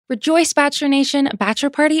Rejoice, Bachelor Nation. Bachelor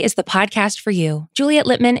Party is the podcast for you. Juliet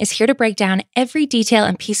Littman is here to break down every detail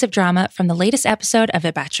and piece of drama from the latest episode of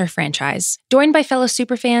the Bachelor franchise. Joined by fellow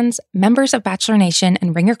superfans, members of Bachelor Nation,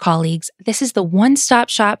 and Ringer colleagues, this is the one-stop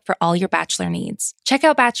shop for all your Bachelor needs. Check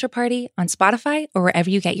out Bachelor Party on Spotify or wherever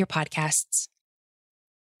you get your podcasts.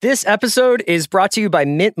 This episode is brought to you by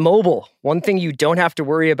Mint Mobile. One thing you don't have to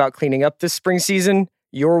worry about cleaning up this spring season,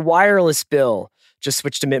 your wireless bill. Just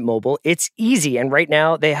switch to Mint Mobile. It's easy, and right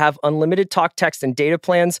now they have unlimited talk, text, and data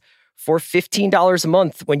plans for $15 a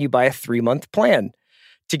month when you buy a 3-month plan.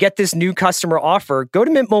 To get this new customer offer, go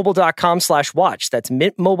to mintmobile.com/watch. That's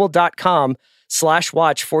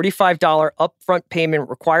mintmobile.com/watch. $45 upfront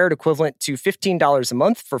payment required, equivalent to $15 a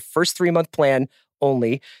month for first 3-month plan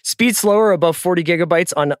only. Speed slower above 40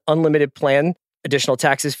 gigabytes on unlimited plan. Additional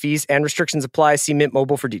taxes, fees, and restrictions apply. See Mint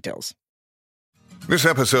Mobile for details. This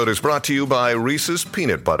episode is brought to you by Reese's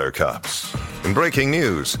Peanut Butter Cups. In breaking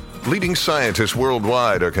news, leading scientists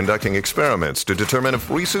worldwide are conducting experiments to determine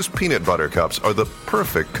if Reese's Peanut Butter Cups are the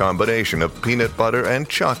perfect combination of peanut butter and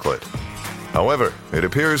chocolate. However, it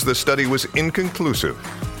appears the study was inconclusive,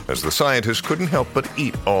 as the scientists couldn't help but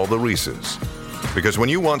eat all the Reese's. Because when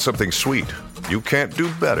you want something sweet, you can't do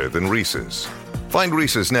better than Reese's. Find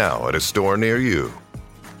Reese's now at a store near you.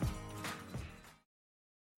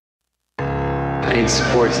 I need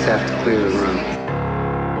support staff to clear the room.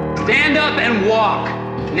 Stand up and walk,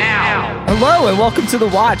 now. Hello and welcome to The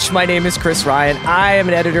Watch. My name is Chris Ryan. I am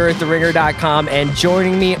an editor at TheRinger.com, and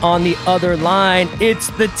joining me on the other line, it's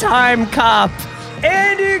the time cop,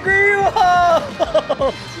 Andy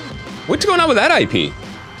Greenwald. What's going on with that IP?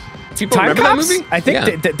 People Time remember Cops? that movie? I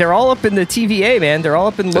think they're all up in the TVA, man. They're all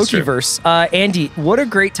up in That's Lokiverse. Andy, what a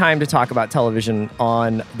great time to talk about television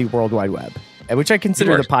on the World Wide Web, which I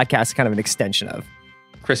consider the podcast kind of an extension of.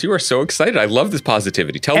 Chris, you are so excited. I love this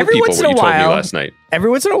positivity. Tell the people what you told me last night. Every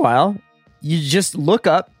once in a while, you just look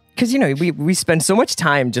up, because, you know, we spend so much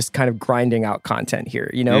time just kind of grinding out content here,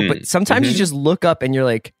 you know, but sometimes you just look up and you're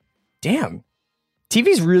like, damn,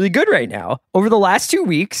 TV's really good right now. Over the last 2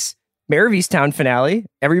 weeks, Mayor of Easttown finale,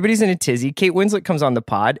 everybody's in a tizzy. Kate Winslet comes on the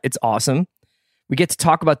pod. It's awesome. We get to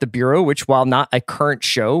talk about The Bureau, which, while not a current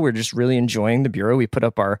show, we're just really enjoying The Bureau. We put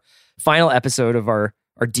up our final episode of our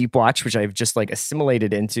deep watch, which I've just like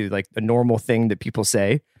assimilated into like a normal thing that people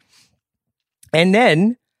say. And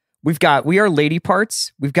then we've got We Are Lady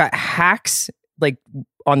Parts. We've got Hacks, like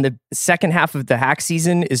on the second half of the Hack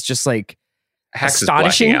season is just like Hacks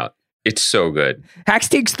astonishing. Is blacking out. It's so good. Hacks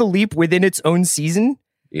takes the leap within its own season.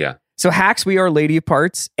 Yeah. So Hacks, We Are Lady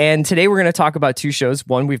Parts. And today we're going to talk about 2 shows.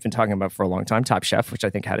 One we've been talking about for a long time, Top Chef, which I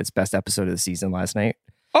think had its best episode of the season last night.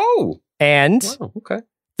 Oh. And wow, okay.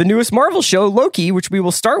 The newest Marvel show, Loki, which we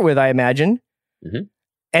will start with, I imagine. Mm-hmm.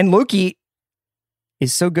 And Loki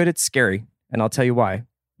is so good it's scary. And I'll tell you why.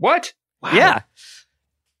 What? Wow. Yeah.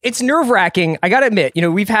 It's nerve-wracking. I got to admit, you know,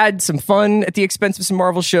 we've had some fun at the expense of some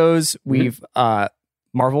Marvel shows. We've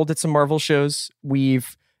marveled at some Marvel shows.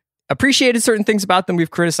 We've appreciated certain things about them. We've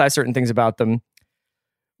criticized certain things about them.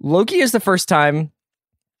 Loki is the first time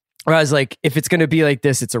where I was like, if it's going to be like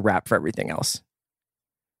this, it's a wrap for everything else.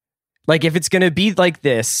 Like, if it's going to be like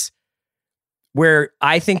this, where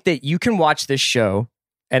I think that you can watch this show,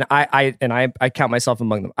 and I count myself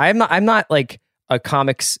among them. I'm not like a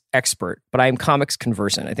comics expert, but I am comics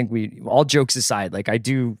conversant. I think all jokes aside, like I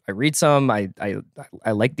read some, I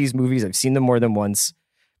like these movies. I've seen them more than once,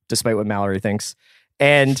 despite what Mallory thinks.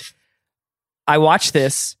 And I watched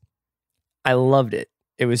this. I loved it.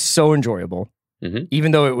 It was so enjoyable,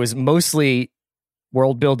 even though it was mostly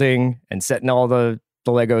world building and setting all the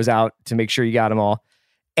Legos out to make sure you got them all.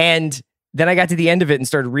 And then I got to the end of it and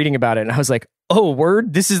started reading about it, and I was like, oh,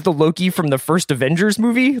 word, this is the Loki from the first Avengers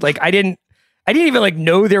movie? Like, I didn't even like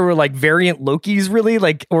know there were like variant Lokis, really,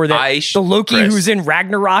 like, or that the Loki Chris, who's in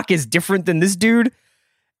Ragnarok is different than this dude.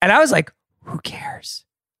 And I was like, who cares?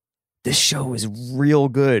 This show is real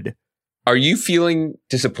good. Are you feeling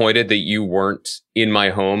disappointed that you weren't in my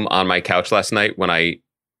home on my couch last night when I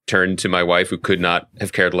turned to my wife, who could not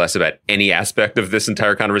have cared less about any aspect of this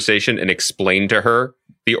entire conversation, and explained to her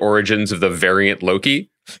the origins of the variant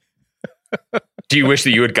Loki? Do you wish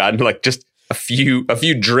that you had gotten like just a few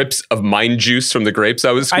drips of mind juice from the grapes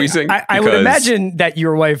I was squeezing? I would imagine that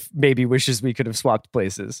your wife maybe wishes we could have swapped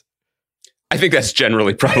places. I think that's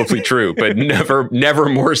generally probably true, but never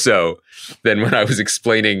more so than when I was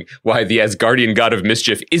explaining why the Asgardian god of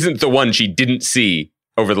mischief isn't the one she didn't see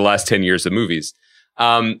over the last 10 years of movies.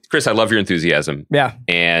 Chris, I love your enthusiasm. Yeah.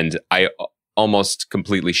 And I almost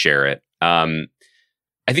completely share it.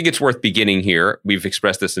 I think it's worth beginning here. We've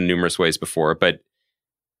expressed this in numerous ways before, but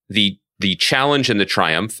the the challenge and the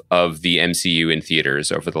triumph of the MCU in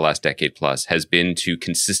theaters over the last decade plus has been to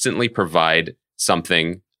consistently provide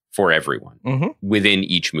something for everyone within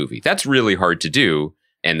each movie. That's really hard to do,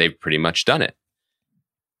 and they've pretty much done it.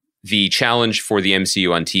 The challenge for the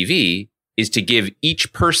MCU on TV is to give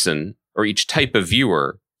each person or each type of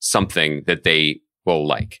viewer something that they will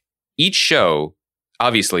like. Each show,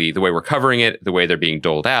 obviously, the way we're covering it, the way they're being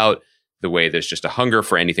doled out, the way there's just a hunger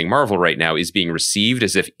for anything Marvel right now is being received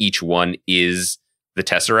as if each one is the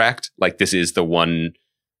Tesseract. Like this is the one,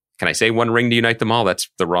 can I say One Ring to unite them all? That's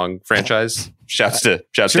the wrong franchise. Shouts to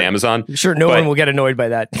Amazon. I'm sure no one will get annoyed by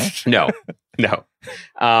that. No.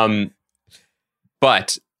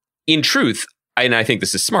 But in truth, and I think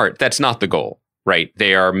this is smart, that's not the goal, right?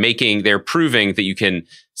 They're proving that you can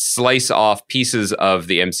slice off pieces of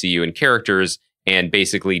the MCU and characters and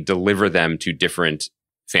basically deliver them to different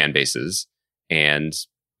fan bases, and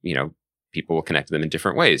people will connect to them in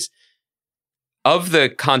different ways. Of the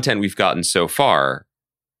content we've gotten so far,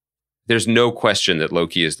 there's no question that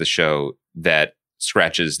Loki is the show that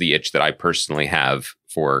scratches the itch that I personally have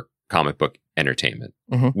for comic book entertainment,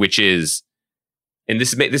 which is, and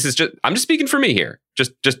this is just, I'm just speaking for me here,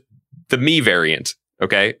 just the me variant,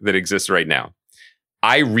 okay, that exists right now.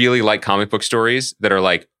 I really like comic book stories that are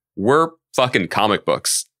like, we're fucking comic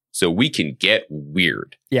books, so we can get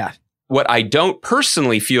weird. Yeah. What I don't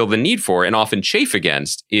personally feel the need for and often chafe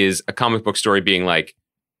against is a comic book story being like,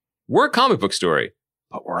 we're a comic book story,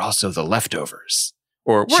 but we're also the leftovers.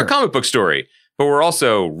 Or we're a comic book story, but we're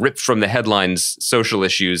also ripped from the headlines, social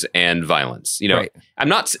issues and violence. Right. I'm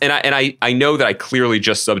not, and I know that I clearly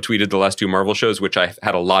just subtweeted the last two Marvel shows, which I've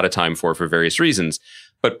had a lot of time for various reasons.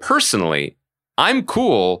 But personally, I'm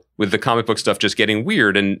cool with the comic book stuff just getting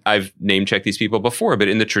weird, and I've name-checked these people before, but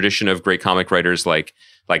in the tradition of great comic writers like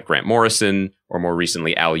Grant Morrison, or more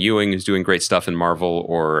recently Al Ewing, who's doing great stuff in Marvel,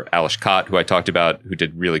 or Alish Kott, who I talked about, who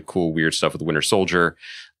did really cool, weird stuff with the Winter Soldier.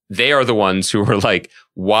 They are the ones who are like,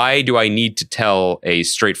 why do I need to tell a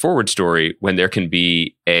straightforward story when there can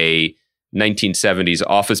be a 1970s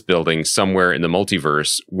office building somewhere in the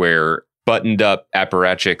multiverse where buttoned up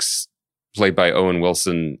apparatchiks played by Owen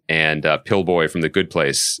Wilson and Pillboy from The Good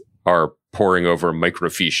Place are poring over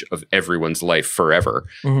microfiche of everyone's life forever.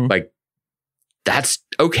 Like, that's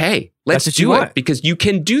okay. Let's do it, because you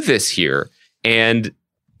can do this here. And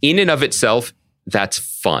in and of itself, that's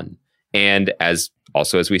fun. And as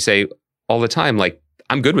we say all the time, like,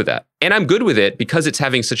 I'm good with that. And I'm good with it because it's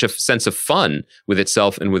having such a sense of fun with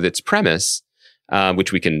itself and with its premise,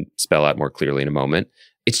 which we can spell out more clearly in a moment.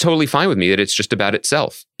 It's totally fine with me that it's just about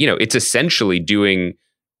itself. It's essentially doing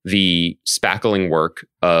the spackling work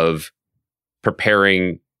of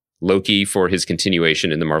preparing Loki for his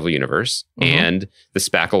continuation in the Marvel Universe and the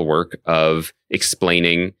spackle work of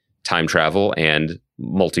explaining time travel and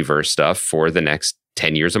multiverse stuff for the next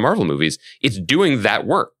 10 years of Marvel movies. It's doing that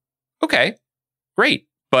work. Okay, great.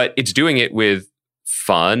 But it's doing it with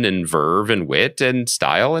fun and verve and wit and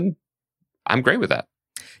style, and I'm great with that.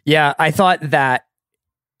 Yeah, I thought that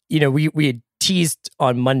we had teased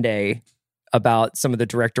on Monday about some of the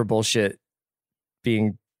director bullshit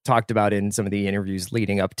being talked about in some of the interviews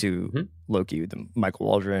leading up to Loki, the Michael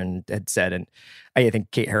Waldron had said. And I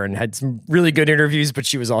think Kate Herron had some really good interviews, but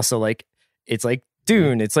she was also like, it's like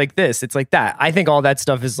Dune, it's like this, it's like that. I think all that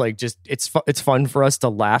stuff is like, just, it's fun for us to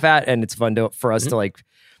laugh at, and it's fun for us to like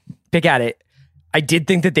pick at it. I did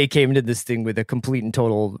think that they came into this thing with a complete and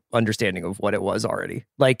total understanding of what it was already.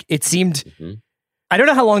 Like, it seemed... I don't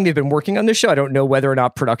know how long they've been working on this show. I don't know whether or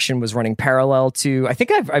not production was running parallel to. I think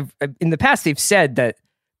I've in the past they've said that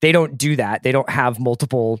they don't do that. They don't have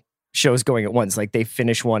multiple shows going at once. Like, they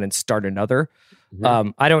finish one and start another.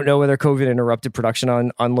 I don't know whether COVID interrupted production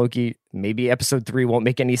on Loki. Maybe episode 3 won't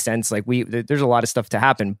make any sense. Like, there's a lot of stuff to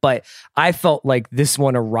happen, but I felt like this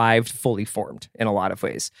one arrived fully formed in a lot of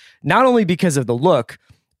ways. Not only because of the look,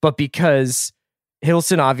 but because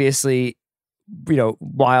Hiddleston obviously,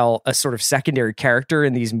 while a sort of secondary character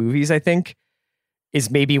in these movies, I think is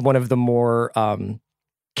maybe one of the more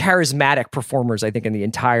charismatic performers, I think, in the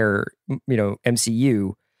entire,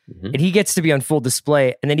 MCU. And he gets to be on full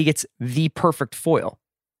display, and then he gets the perfect foil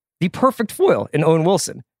in Owen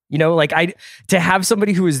Wilson. To have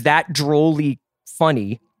somebody who is that drolly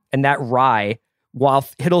funny and that wry while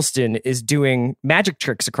Hiddleston is doing magic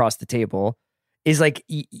tricks across the table is like,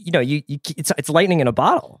 it's lightning in a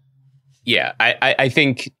bottle. Yeah, I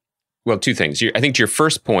think, well, two things. I think to your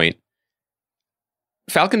first point,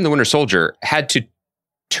 Falcon and the Winter Soldier had to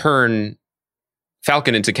turn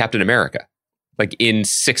Falcon into Captain America, like in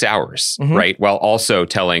 6 hours, right? While also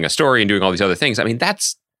telling a story and doing all these other things. I mean,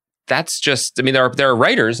 that's that's just, I mean, there are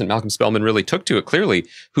writers, and Malcolm Spellman really took to it clearly,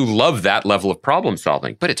 who love that level of problem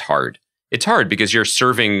solving, but it's hard. It's hard because you're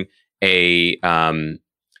serving a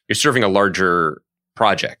larger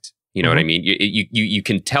project. You know what I mean? You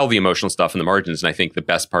can tell the emotional stuff in the margins. And I think the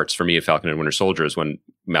best parts for me of Falcon and Winter Soldier is when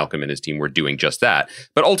Malcolm and his team were doing just that.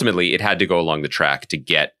 But ultimately, it had to go along the track to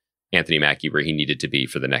get Anthony Mackie where he needed to be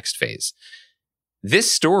for the next phase. This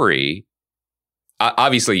story,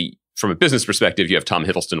 obviously, from a business perspective, you have Tom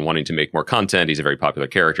Hiddleston wanting to make more content. He's a very popular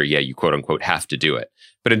character. Yeah, you quote unquote have to do it.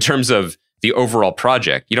 But in terms of the overall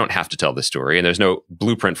project, you don't have to tell the story. And there's no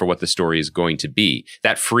blueprint for what the story is going to be.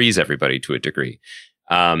 That frees everybody to a degree.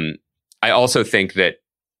 I also think that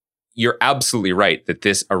you're absolutely right that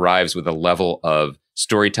this arrives with a level of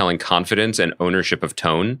storytelling confidence and ownership of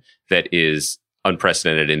tone that is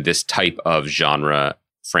unprecedented in this type of genre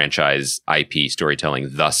franchise IP storytelling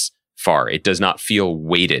thus far. It does not feel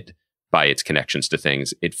weighted by its connections to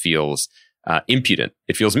things. It feels impudent.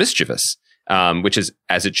 It feels mischievous, which is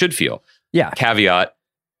as it should feel. Yeah. Caveat,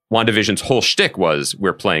 WandaVision's whole shtick was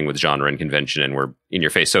we're playing with genre and convention and we're in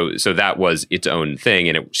your face. So that was its own thing,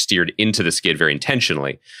 and it steered into the skid very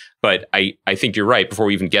intentionally. But I think you're right. Before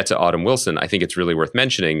we even get to Autumn Wilson, I think it's really worth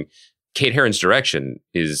mentioning Kate Herron's direction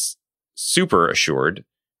is super assured,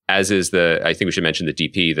 as is I think we should mention the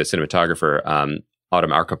DP, the cinematographer,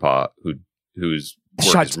 Autumn Arkapaw, who's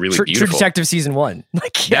work is really beautiful. True Detective season 1.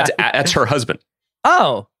 Like, yeah. That's her husband.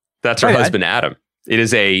 Oh. That's her husband, Adam. It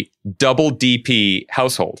is a double DP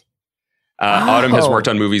household. Autumn has worked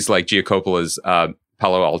on movies like Gia Coppola's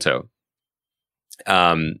Palo Alto,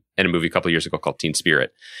 and a movie a couple of years ago called Teen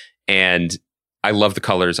Spirit. And I love the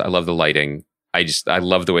colors. I love the lighting. I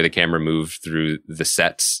love the way the camera moved through the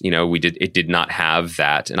sets. You know, it did not have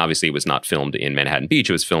that. And obviously it was not filmed in Manhattan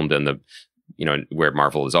Beach. It was filmed in where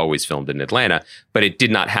Marvel is always filmed in Atlanta, but it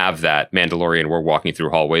did not have that Mandalorian, we're walking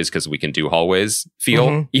through hallways because we can do hallways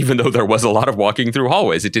feel, even though there was a lot of walking through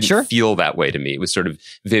hallways. It didn't feel that way to me. It was sort of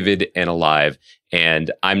vivid and alive.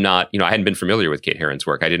 And I'm not, I hadn't been familiar with Kate Herron's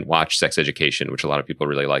work. I didn't watch Sex Education, which a lot of people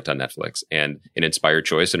really liked on Netflix, and an inspired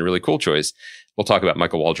choice and a really cool choice. We'll talk about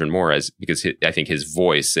Michael Waldron more because I think his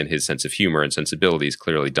voice and his sense of humor and sensibility is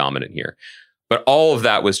clearly dominant here. But all of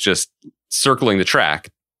that was just circling the track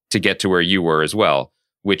to get to where you were as well,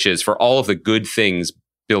 which is for all of the good things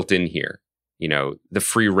built in here, the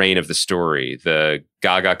free reign of the story, the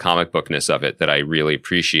gaga comic bookness of it that I really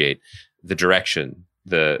appreciate, the direction,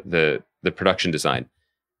 the production design.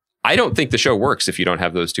 I don't think the show works if you don't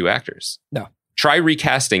have those two actors. No. Try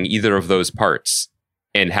recasting either of those parts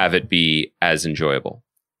and have it be as enjoyable.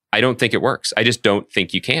 I don't think it works. I just don't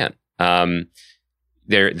think you can.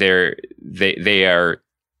 They are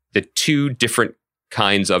the two different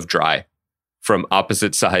kinds of dry from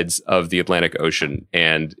opposite sides of the Atlantic Ocean,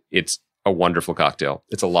 and it's a wonderful cocktail.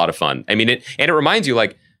 It's a lot of fun. I mean, it reminds you,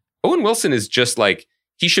 like, Owen Wilson is just like,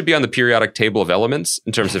 he should be on the periodic table of elements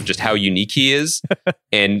in terms of just how unique he is,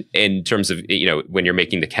 and in terms of, when you're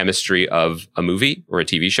making the chemistry of a movie or a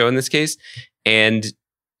TV show in this case, and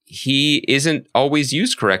he isn't always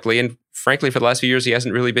used correctly, and frankly, for the last few years, he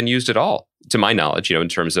hasn't really been used at all, to my knowledge, in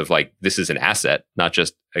terms of like, this is an asset, not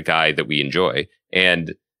just a guy that we enjoy.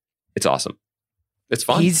 And it's awesome. It's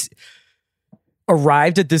fun. He's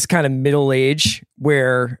arrived at this kind of middle age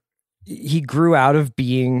where he grew out of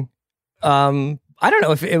being, I don't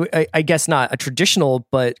know if I guess not a traditional,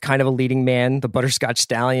 but kind of a leading man, the butterscotch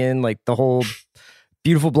stallion, like the whole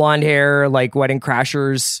beautiful blonde hair, like Wedding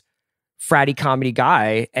Crashers, fratty comedy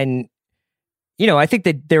guy. And I think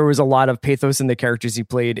that there was a lot of pathos in the characters he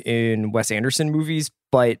played in Wes Anderson movies,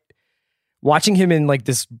 but watching him in like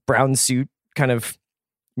this brown suit, kind of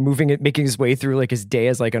making his way through like his day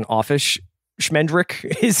as like an office schmendrick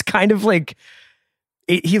is kind of like,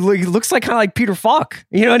 he looks like kind of like Peter Falk.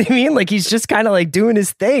 You know what I mean? Like he's just kind of like doing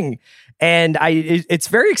his thing. And it's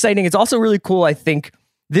very exciting. It's also really cool. I think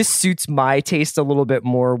this suits my taste a little bit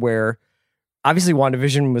more, where obviously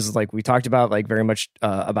WandaVision was, like we talked about, like very much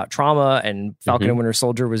about trauma, and Falcon and Winter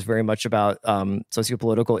Soldier was very much about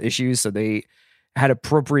sociopolitical issues. So they had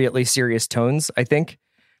appropriately serious tones, I think.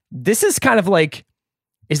 This is kind of like,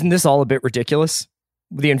 isn't this all a bit ridiculous?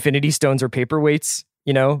 The Infinity Stones are paperweights,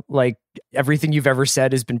 like everything you've ever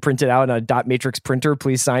said has been printed out on a dot matrix printer.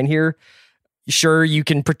 Please sign here. Sure, you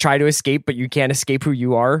can try to escape, but you can't escape who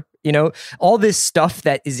you are. All this stuff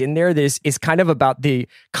that is in there, this is kind of about the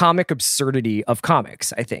comic absurdity of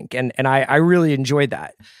comics, I think. And I really enjoyed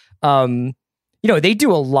that. They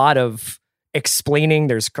do a lot of explaining.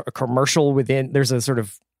 There's a commercial within, there's a sort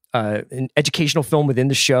of an educational film within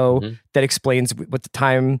the show that explains what the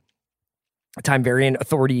time variant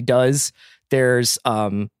authority does. There's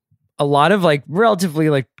a lot of like relatively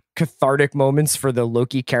like cathartic moments for the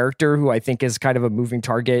Loki character, who I think is kind of a moving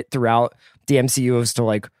target throughout the MCU as to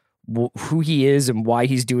like who he is and why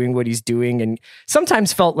he's doing what he's doing, and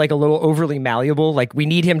sometimes felt like a little overly malleable. Like we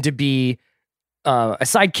need him to be a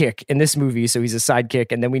sidekick in this movie, so he's a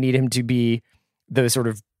sidekick, and then we need him to be the sort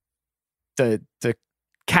of the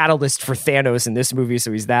catalyst for Thanos in this movie,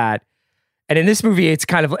 so he's that. And in this movie, it's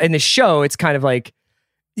kind of, in the show, it's kind of like,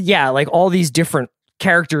 yeah, like all these different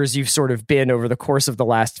characters you've sort of been over the course of the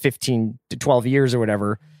last 15 to 12 years or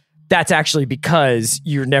whatever. That's actually because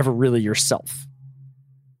you're never really yourself.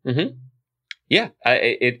 Mm-hmm. Yeah,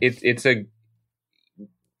 it's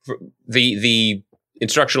the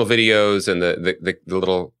instructional videos and the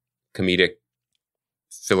little comedic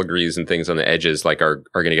filigrees and things on the edges like are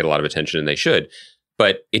going to get a lot of attention, and they should.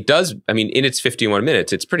 But it does, I mean, in its 51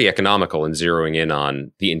 minutes, it's pretty economical in zeroing in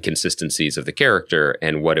on the inconsistencies of the character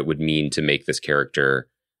and what it would mean to make this character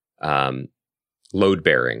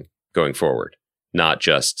load-bearing going forward, not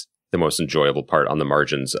just the most enjoyable part on the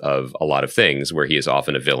margins of a lot of things where he is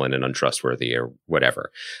often a villain and untrustworthy or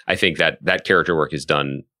whatever. I think that character work is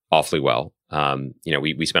done awfully well.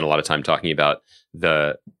 We spent a lot of time talking about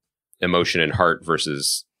the emotion and heart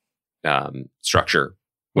versus structure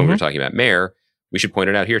when we were talking about Mare. We should point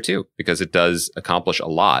it out here too, because it does accomplish a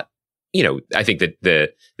lot. I think that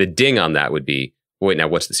the ding on that would be, wait, now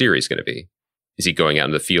what's the series going to be? Is he going out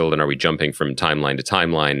in the field, and are we jumping from timeline to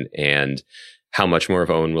timeline? And how much more of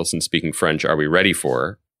Owen Wilson speaking French are we ready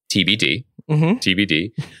for? TBD.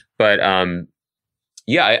 TBD. But I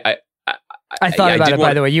thought about it,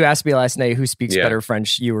 by the way. You asked me last night who speaks better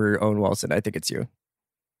French. You were Owen Wilson. I think it's you.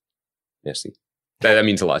 Merci. That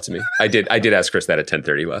means a lot to me. I did ask Chris that at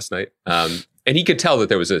 10:30 last night. And he could tell that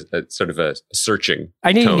there was a sort of a searching.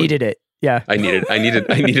 I knew tone. you needed it. Yeah. I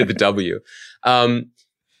needed the W.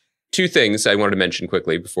 Two things I wanted to mention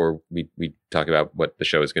quickly before we talk about what the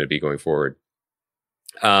show is going to be going forward.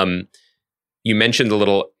 You mentioned the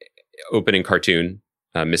little opening cartoon,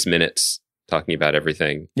 Miss Minutes, talking about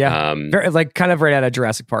everything. Yeah. Very, like kind of right out of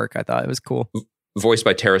Jurassic Park. I thought it was cool. Voiced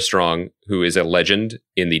by Tara Strong, who is a legend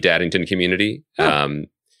in the Daddington community. Oh.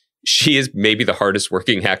 She is maybe the hardest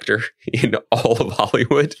working actor in all of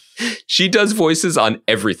Hollywood. She does voices on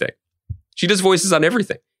everything.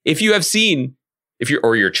 If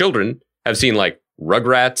your children have seen like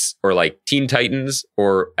Rugrats or like Teen Titans,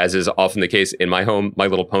 or as is often the case in my home, My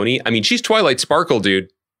Little Pony. I mean, she's Twilight Sparkle,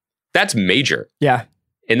 dude. That's major. Yeah.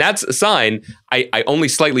 And that's a sign. I only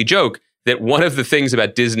slightly joke that one of the things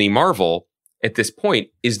about Disney Marvel at this point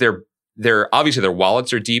is their obviously their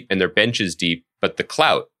wallets are deep and their bench is deep, but the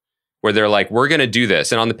clout, where they're like, we're going to do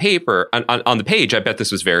this. And on the paper, on the page, I bet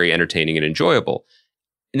this was very entertaining and enjoyable.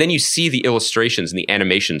 And then you see the illustrations and the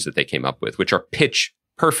animations that they came up with, which are pitch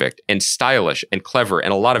perfect and stylish and clever,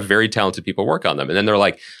 and a lot of very talented people work on them. And then they're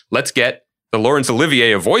like, let's get the Laurence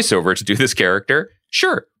Olivier of voiceover to do this character.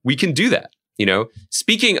 Sure, we can do that.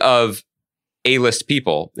 Speaking of A-list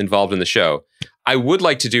people involved in the show, I would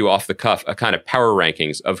like to do off the cuff a kind of power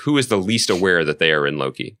rankings of who is the least aware that they are in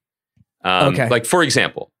Loki. Okay. Like, for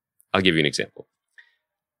example, I'll give you an example.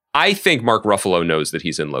 I think Mark Ruffalo knows that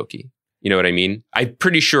he's in Loki. You know what I mean? I'm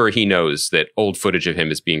pretty sure he knows that old footage of him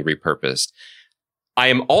is being repurposed. I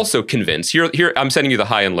am also convinced, here I'm setting you the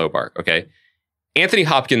high and low bar, okay? Anthony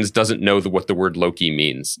Hopkins doesn't know what the word Loki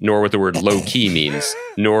means, nor what the word low-key means,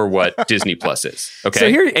 nor what Disney Plus is,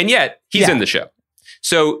 okay? And yet, he's in the show.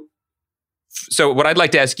 So what I'd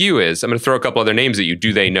like to ask you is, I'm going to throw a couple other names at you.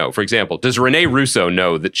 Do they know? For example, does Renee Russo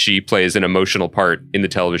know that she plays an emotional part in the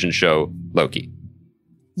television show Loki?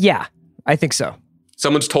 Yeah, I think so.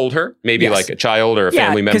 Someone's told her, maybe like a child or a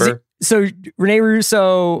family member. So Renee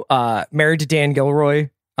Russo, married to Dan Gilroy.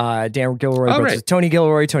 Dan Gilroy, right. Tony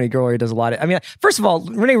Gilroy. Tony Gilroy does a lot of. I mean, first of all,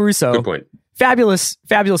 Renee Russo, good point. Fabulous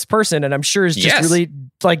person, and I'm sure is just really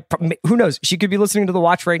like. Who knows? She could be listening to The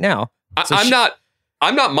Watch right now. So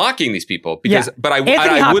I'm not mocking these people because, but I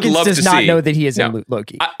would love to see. Does not know that he is in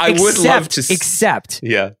Loki. I would love to see. Except,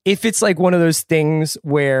 if it's like one of those things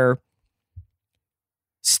where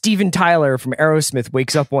Steven Tyler from Aerosmith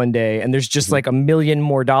wakes up one day and there's just like $1 million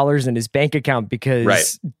more in his bank account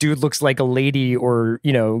because dude looks like a lady, or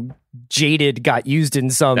Jaded got used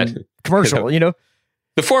in some commercial.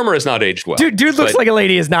 The former is not aged well. Dude looks like a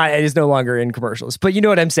lady is no longer in commercials. But you know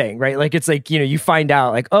what I'm saying, right? Like it's like you find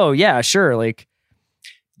out like, oh yeah, sure, like.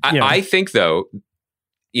 I think though,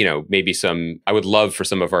 maybe I would love for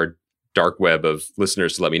some of our dark web of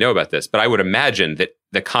listeners to let me know about this, but I would imagine that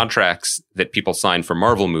the contracts that people sign for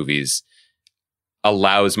Marvel movies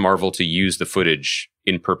allows Marvel to use the footage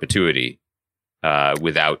in perpetuity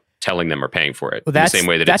without telling them or paying for it. Well, in the same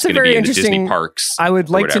way that it's going to be in the Disney parks. I would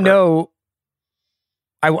like to know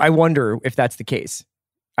I wonder if that's the case.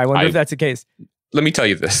 If that's the case. Let me tell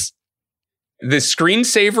you this. The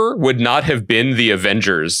screensaver would not have been the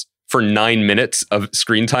Avengers for 9 minutes of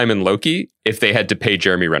screen time in Loki if they had to pay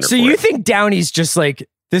Jeremy Renner so for you it. think Downey's just like,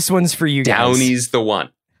 this one's for you guys? Downey's the one.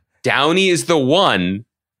 Downey is the one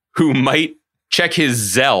who might check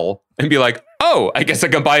his Zelle and be like, oh, I guess I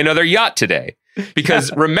can buy another yacht today.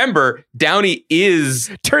 Because remember, Downey is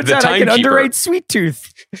Turns the out I can timekeeper. underrate Sweet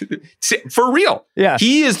Tooth. For real. Yeah.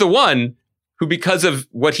 He is the one who, because of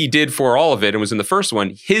what he did for all of it and was in the first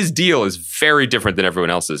one, his deal is very different than everyone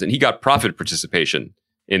else's. And he got profit participation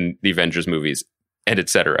in the Avengers movies and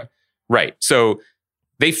etc. Right. So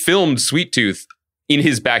they filmed Sweet Tooth in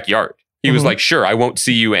his backyard. He was like, sure, I won't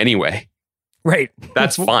see you anyway. Right.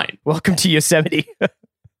 That's fine. Welcome to Yosemite.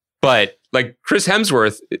 But like Chris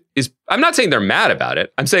Hemsworth is, I'm not saying they're mad about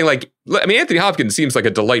it. I'm saying like, I mean, Anthony Hopkins seems like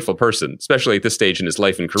a delightful person, especially at this stage in his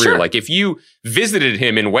life and career. Sure. Like if you visited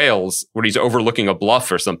him in Wales when he's overlooking a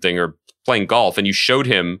bluff or something or playing golf and you showed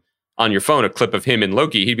him on your phone a clip of him in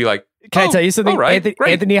Loki, he'd be like, Can I tell you something? all right,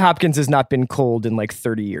 Anthony Hopkins has not been cold in like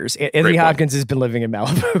 30 years. Anthony Hopkins has been living in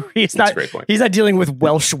Malibu. He's not dealing with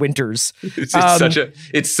Welsh winters.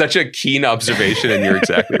 It's such a keen observation, and you're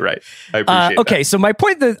exactly right. I appreciate okay, that. so my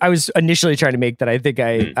point that I was initially trying to make that I think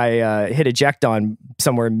I hit eject on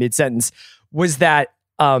somewhere mid-sentence was that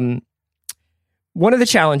one of the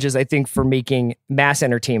challenges I think for making mass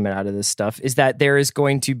entertainment out of this stuff is that there is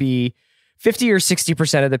going to be 50 or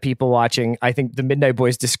 60% of the people watching. I think the Midnight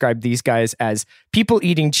Boys described these guys as people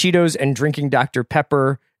eating Cheetos and drinking Dr.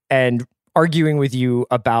 Pepper and arguing with you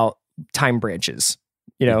about time branches,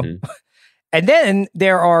 you know? Mm-hmm. And then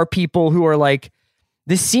there are people who are like,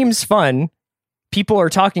 this seems fun. People are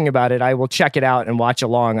talking about it. I will check it out and watch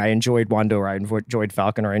along. I enjoyed Wando, or I enjoyed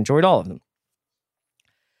Falcon, or I enjoyed all of them.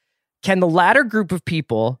 Can the latter group of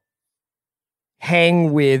people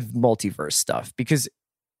hang with multiverse stuff? Because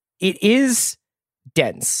it is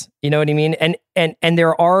dense, you know what I mean? And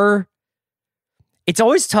there are, it's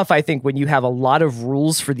always tough, I think, when you have a lot of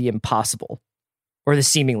rules for the impossible or the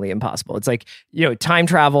seemingly impossible. It's like, you know, time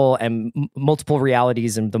travel and multiple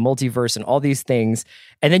realities and the multiverse and all these things.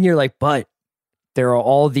 And then you're like, but there are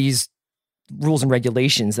all these rules and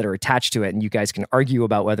regulations that are attached to it. And you guys can argue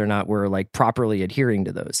about whether or not we're like properly adhering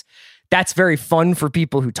to those. That's very fun for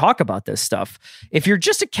people who talk about this stuff. If you're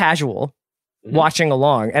just a casual watching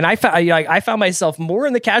along, and I found myself more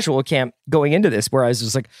in the casual camp going into this, where I was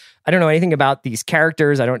just like, I don't know anything about these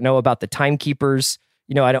characters. I don't know about the timekeepers.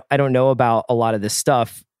 You know, I don't know about a lot of this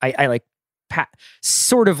stuff. I like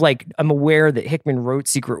sort of like, I'm aware that Hickman wrote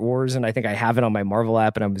Secret Wars, and I think I have it on my Marvel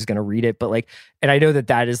app, and I was going to read it. But like, and I know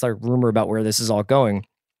that is like rumor about where this is all going.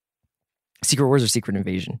 Secret Wars or Secret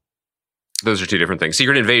Invasion? Those are two different things.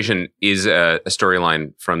 Secret Invasion is a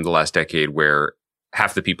storyline from the last decade where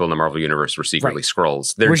half the people in the Marvel Universe were secretly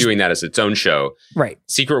Skrulls. They're doing that as its own show. Right.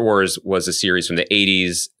 Secret Wars was a series from the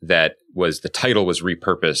 80s that was, the title was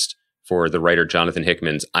repurposed for the writer Jonathan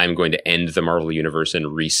Hickman's I'm going to end the Marvel Universe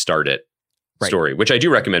and restart it story, which I do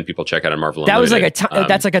recommend people check out on Marvel Unlimited. That was like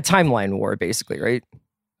that's like a timeline war, basically, right?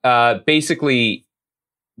 Basically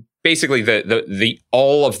the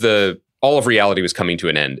all of reality was coming to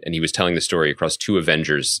an end, and he was telling the story across two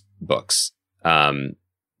Avengers books,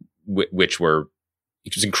 which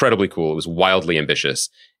was incredibly cool. It was wildly ambitious.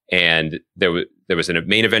 And there was a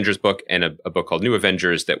main Avengers book and a book called New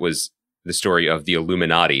Avengers that was the story of the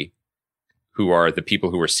Illuminati, who are the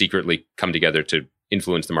people who were secretly come together to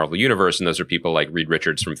influence the Marvel Universe. And those are people like Reed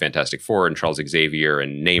Richards from Fantastic Four and Charles Xavier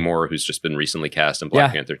and Namor, who's just been recently cast in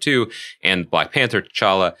Black Panther 2, and Black Panther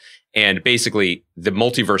T'Challa. And basically the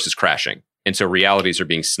multiverse is crashing. And so realities are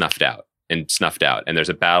being snuffed out. And there's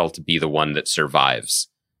a battle to be the one that survives,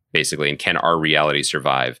 basically. And can our reality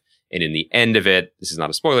survive? And in the end of it, this is not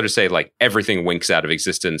a spoiler to say, like, everything winks out of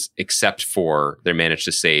existence except for they managed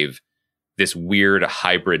to save this weird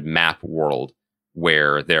hybrid map world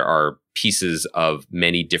where there are pieces of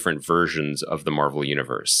many different versions of the Marvel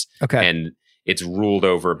Universe. Okay. And it's ruled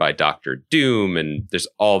over by Doctor Doom, and there's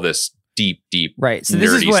all this deep, so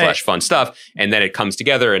this is nerdy / fun stuff. And then it comes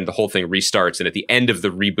together and the whole thing restarts. And at the end of the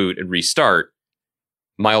reboot and restart,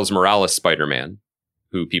 Miles Morales Spider-Man,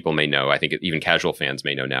 who people may know, I think even casual fans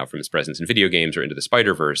may know now from his presence in video games or Into the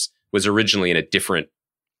Spider-Verse, was originally in a different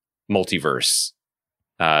multiverse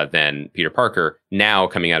than Peter Parker. Now,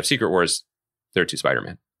 coming out of Secret Wars, there are two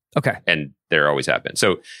Spider-Man. Okay. And there always have been.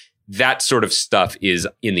 So that sort of stuff is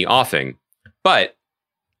in the offing. But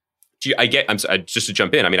just to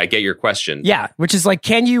jump in, I mean, I get your question. Yeah, which is like,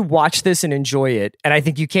 can you watch this and enjoy it? And I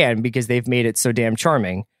think you can, because they've made it so damn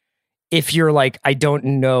charming. If you're like, I don't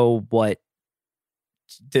know what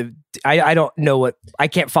I don't know I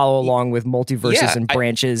can't follow along with multiverses and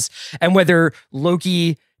branches, and whether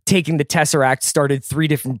Loki taking the Tesseract started 3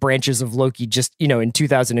 different branches of Loki just, in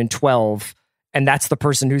 2012, and that's the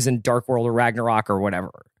person who's in Dark World or Ragnarok or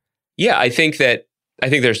whatever. Yeah, I think the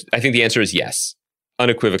answer is yes.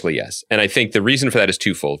 Unequivocally yes. And I think the reason for that is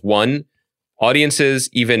twofold. One, audiences,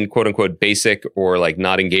 even quote unquote basic or like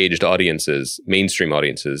not engaged audiences, mainstream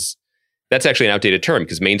audiences, that's actually an outdated term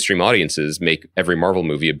because mainstream audiences make every Marvel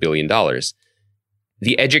movie $1 billion.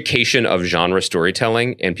 The education of genre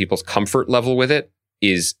storytelling and people's comfort level with it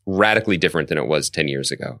is radically different than it was 10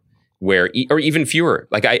 years ago, or even fewer.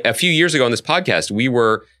 Like a few years ago on this podcast, we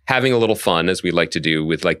were having a little fun, as we like to do,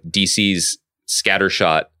 with like DC's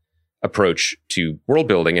scattershot approach to world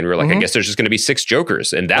building. And we were like, I guess there's just going to be 6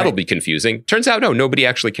 Jokers and that'll be confusing. Turns out, no, nobody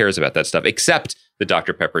actually cares about that stuff except the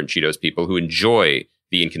Dr. Pepper and Cheetos people who enjoy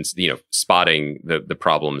the spotting the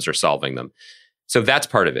problems or solving them. So that's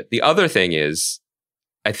part of it. The other thing is,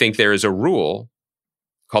 I think there is a rule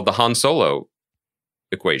called the Han Solo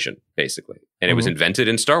equation, basically. And it was invented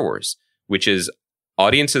in Star Wars, which is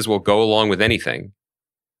audiences will go along with anything,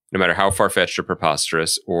 no matter how far-fetched or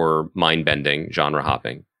preposterous or mind-bending,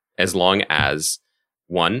 genre-hopping, as long as,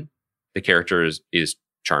 1, the character is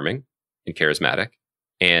charming and charismatic,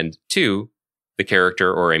 and 2, the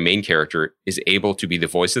character or a main character is able to be the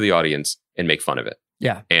voice of the audience and make fun of it.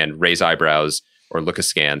 Yeah. And raise eyebrows or look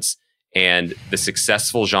askance. And the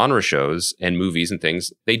successful genre shows and movies and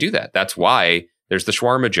things, they do that. That's why there's the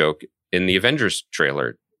shawarma joke in the Avengers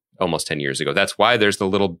trailer almost 10 years ago. That's why there's the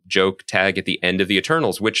little joke tag at the end of the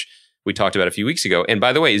Eternals, which we talked about a few weeks ago. And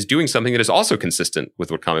by the way, is doing something that is also consistent with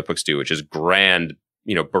what comic books do, which is grand,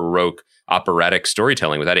 Baroque operatic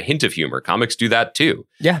storytelling without a hint of humor. Comics do that too.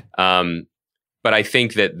 Yeah. But I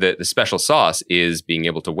think that the special sauce is being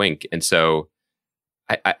able to wink. And so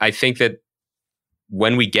I think that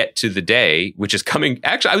when we get to the day, which is coming,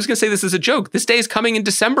 actually, I was going to say this as a joke. This day is coming in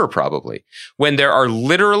December, probably, when there are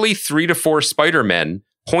literally 3 to 4 Spider-Men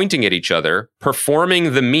pointing at each other,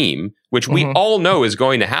 performing the meme, which we all know is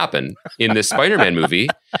going to happen in this Spider-Man movie.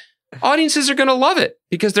 Audiences are going to love it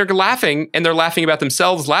because they're laughing, and they're laughing about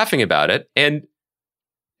themselves, laughing about it. And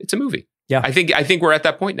it's a movie. Yeah. I think we're at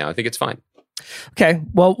that point now. I think it's fine. Okay,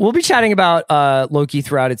 well, we'll be chatting about Loki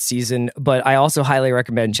throughout its season, but I also highly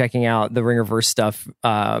recommend checking out the Ringerverse stuff.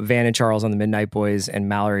 Van and Charles on the Midnight Boys and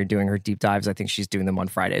Mallory doing her deep dives. I think she's doing them on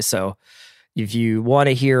Fridays. So if you want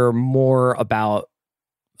to hear more about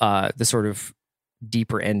the sort of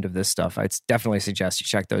deeper end of this stuff, I'd definitely suggest you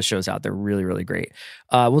check those shows out. They're really, really great.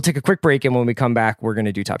 We'll take a quick break, and when we come back, we're going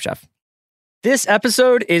to do Top Chef. This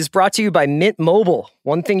episode is brought to you by Mint Mobile.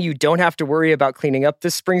 One thing you don't have to worry about cleaning up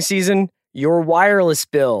this spring season: your wireless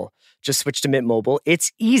bill. Just switch to Mint Mobile.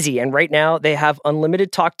 It's easy, and right now they have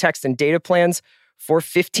unlimited talk, text, and data plans for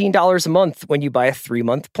 $15 a month when you buy a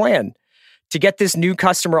 3-month plan. To get this new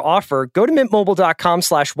customer offer, go to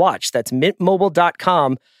mintmobile.com/watch. That's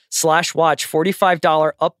mintmobile.com/watch.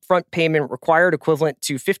 $45 upfront payment required, equivalent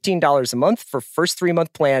to $15 a month for first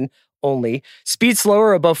 3-month plan only. Speed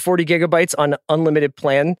slower above 40 gigabytes on unlimited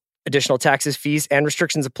plan. Additional taxes, fees, and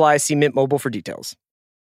restrictions apply. See Mint Mobile for details.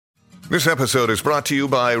 This episode is brought to you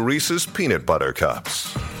by Reese's Peanut Butter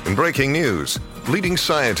Cups. In breaking news, leading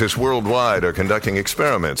scientists worldwide are conducting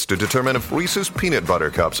experiments to determine if Reese's Peanut Butter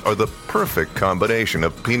Cups are the perfect combination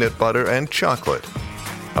of peanut butter and chocolate.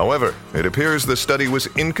 However, it appears the study was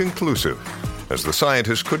inconclusive, as the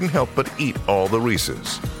scientists couldn't help but eat all the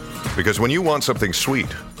Reese's. Because when you want something sweet,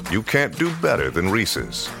 you can't do better than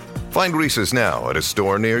Reese's. Find Reese's now at a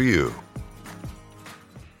store near you.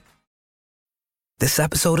 This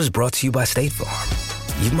episode is brought to you by State Farm.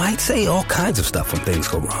 You might say all kinds of stuff when things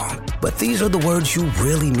go wrong, but these are the words you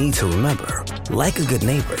really need to remember. Like a good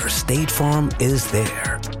neighbor, State Farm is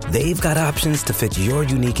there. They've got options to fit your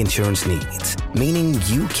unique insurance needs, meaning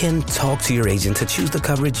you can talk to your agent to choose the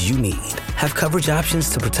coverage you need, have coverage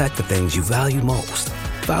options to protect the things you value most,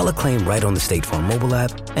 file a claim right on the State Farm mobile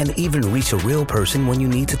app, and even reach a real person when you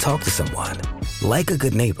need to talk to someone. Like a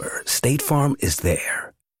good neighbor, State Farm is there.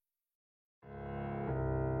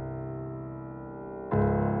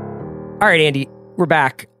 All right, Andy, we're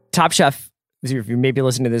back. Top Chef, if you maybe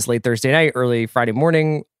listening to this late Thursday night, early Friday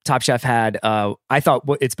morning, Top Chef had, I thought,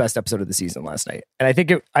 its best episode of the season last night. And I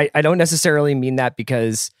think I don't necessarily mean that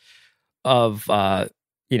because of,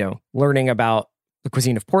 learning about the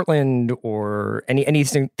cuisine of Portland or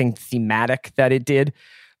anything thematic that it did.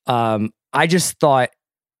 I just thought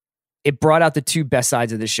it brought out the two best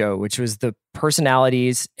sides of the show, which was the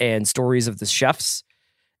personalities and stories of the chefs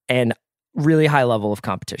and really high level of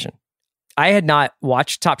competition. I had not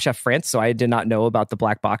watched Top Chef France, so I did not know about the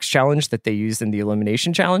black box challenge that they used in the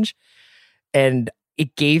elimination challenge. And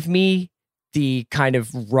it gave me the kind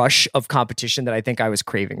of rush of competition that I think I was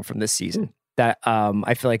craving from this season. That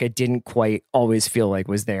I feel like I didn't quite always feel like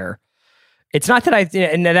was there. It's not that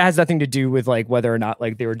and that has nothing to do with like whether or not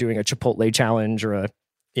like they were doing a Chipotle challenge or a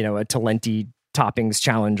Talenti toppings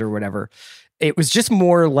challenge or whatever. It was just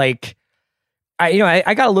more like,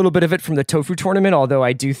 I got a little bit of it from the tofu tournament, although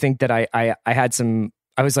I do think that I had some,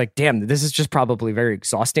 I was like, damn, this is just probably very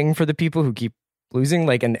exhausting for the people who keep losing.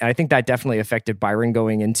 Like, and I think that definitely affected Byron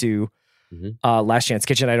going into Last Chance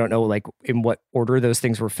Kitchen. I don't know like in what order those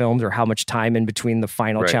things were filmed or how much time in between the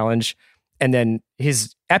final challenge and then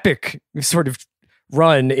his epic sort of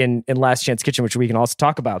run in Last Chance Kitchen, which we can also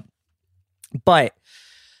talk about. But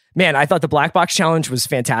man, I thought the black box challenge was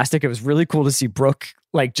fantastic. It was really cool to see Brooke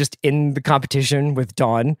like just in the competition with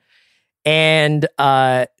Dawn, and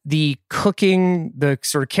the cooking, the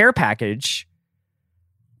sort of care package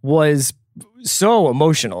was so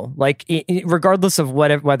emotional. Like regardless of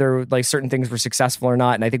whether like certain things were successful or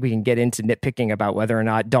not, and I think we can get into nitpicking about whether or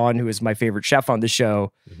not Dawn, who is my favorite chef on the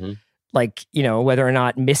show, like, whether or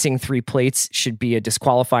not missing 3 plates should be a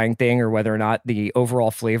disqualifying thing or whether or not the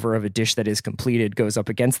overall flavor of a dish that is completed goes up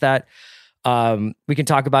against that. We can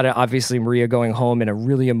talk about it. Obviously, Maria going home in a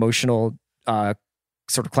really emotional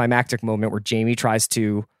sort of climactic moment where Jamie tries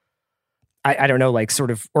to, I don't know, like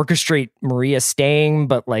sort of orchestrate Maria staying,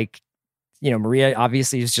 but like, Maria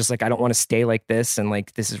obviously is just like, I don't want to stay like this. And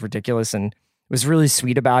like, this is ridiculous. And was really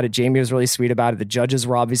sweet about it. Jamie was really sweet about it. The judges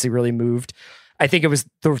were obviously really moved. I think it was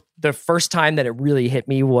the first time that it really hit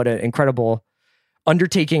me what an incredible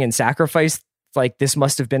undertaking and sacrifice like this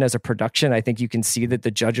must have been as a production. I think you can see that the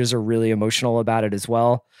judges are really emotional about it as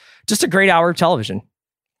well. Just a great hour of television.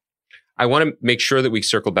 I want to make sure that we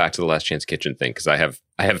circle back to the Last Chance Kitchen thing because I have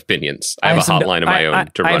opinions. I have a hotline of my own to run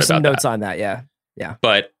about that. I have some notes on that. Yeah.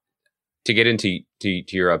 But to get into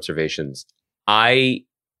your observations, I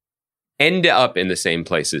end up in the same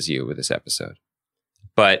place as you with this episode,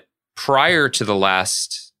 but prior to the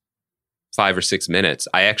last 5 or 6 minutes,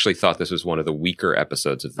 I actually thought this was one of the weaker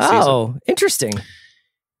episodes of the season. Oh, interesting.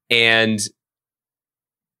 And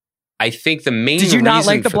I think the main Did you not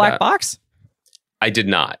like the black box? I did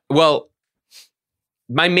not. Well,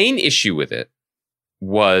 my main issue with it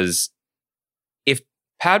was if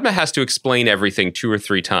Padma has to explain everything 2 or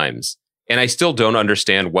 3 times, and I still don't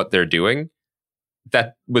understand what they're doing,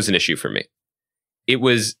 that was an issue for me. It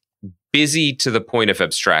was busy to the point of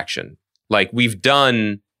abstraction. Like they've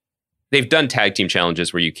done tag team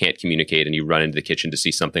challenges where you can't communicate and you run into the kitchen to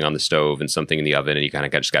see something on the stove and something in the oven and you kind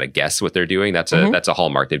of just got to guess what they're doing. That's a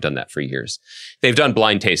hallmark. They've done that for years. They've done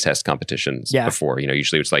blind taste test competitions before.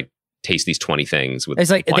 Usually it's like taste these 20 things with.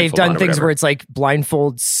 It's like they've done things where it's like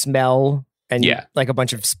blindfold smell and like a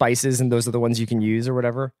bunch of spices and those are the ones you can use or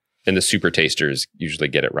whatever. And the super tasters usually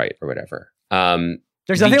get it right or whatever.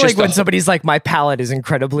 There's nothing like when somebody's like, my palate is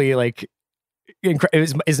incredibly like,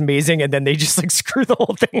 is amazing, and then they just like screw the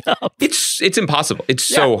whole thing up. It's impossible. It's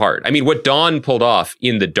so hard. I mean, what Dawn pulled off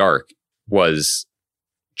in the dark was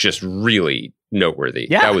just really noteworthy.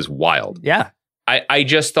 Yeah. That was wild. Yeah. I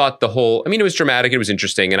just thought it was dramatic, it was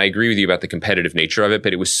interesting, and I agree with you about the competitive nature of it,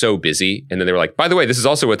 but it was so busy. And then they were like, by the way, this is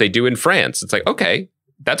also what they do in France. It's like, okay,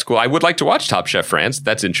 that's cool. I would like to watch Top Chef France.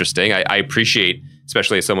 That's interesting. I appreciate,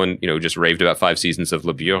 especially as someone, who just raved about 5 seasons of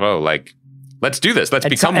Le Bureau, like, let's do this. Let's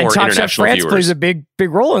become more Top international Chef France viewers. Plays a big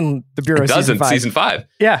role in the Bureau. It does in season 5.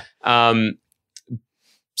 Yeah.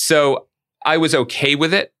 So I was okay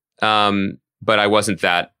with it, but I wasn't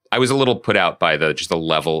that. I was a little put out by the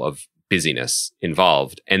level of busyness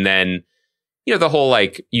involved, and then the whole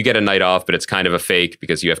like you get a night off, but it's kind of a fake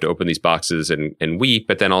because you have to open these boxes and weep.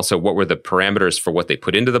 But then also, what were the parameters for what they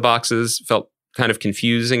put into the boxes? Felt kind of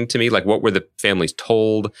confusing to me. Like, what were the families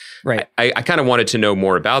told? Right. I kind of wanted to know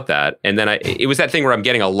more about that. And then it was that thing where I'm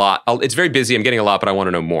getting a lot. It's very busy. I'm getting a lot, but I want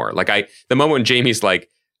to know more. Like the moment when Jamie's like,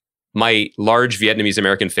 my large Vietnamese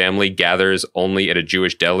American family gathers only at a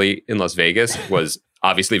Jewish deli in Las Vegas was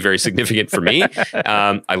obviously very significant for me.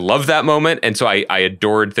 I love that moment. And so I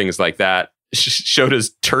adored things like that.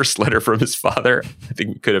 Shoda's terse letter from his father, I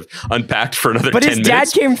think we could have unpacked for another 10 minutes. But his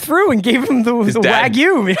dad came through and gave him the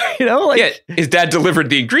Wagyu, his dad delivered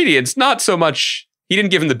the ingredients, not so much, he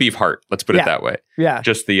didn't give him the beef heart, let's put it that way. Yeah.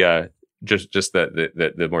 Just the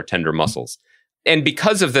more tender muscles. And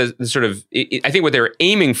because of the sort of, I think what they were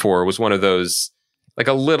aiming for was one of those, like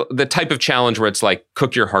the type of challenge where it's like,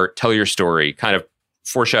 cook your heart, tell your story, kind of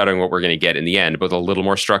foreshadowing what we're going to get in the end, but with a little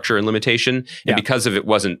more structure and limitation. And because of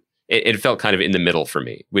it felt kind of in the middle for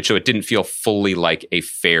me, which so it didn't feel fully like a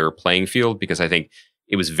fair playing field, because I think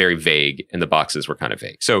it was very vague and the boxes were kind of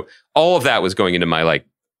vague. So all of that was going into my like,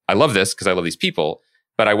 I love this because I love these people,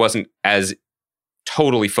 but I wasn't as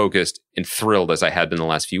totally focused and thrilled as I had been the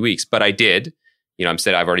last few weeks. But I did,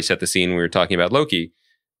 I've already set the scene when we were talking about Loki.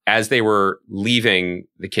 As they were leaving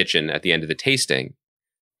the kitchen at the end of the tasting,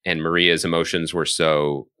 and Maria's emotions were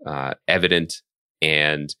so evident,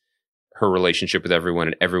 and her relationship with everyone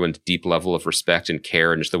and everyone's deep level of respect and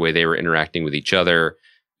care and just the way they were interacting with each other,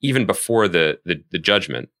 even before the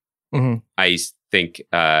judgment, I think,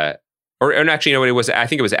 actually, what it was, I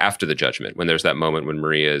think it was after the judgment when there's that moment when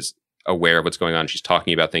Maria is aware of what's going on. She's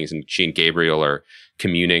talking about things, and she and Gabriel are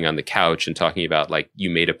communing on the couch and talking about like, you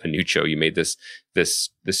made a panucho, you made this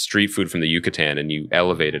street food from the Yucatan and you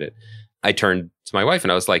elevated it. I turned to my wife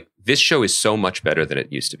and I was like, this show is so much better than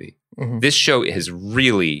it used to be. This show has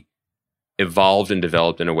really evolved and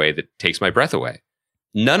developed in a way that takes my breath away.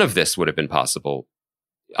 None of this would have been possible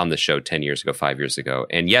on the show 10 years ago, 5 years ago.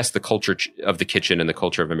 And yes, the culture of the kitchen and the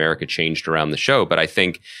culture of America changed around the show, but I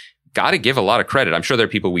think got to give a lot of credit. I'm sure there are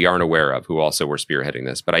people we aren't aware of who also were spearheading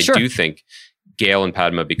this, but I do think Gail and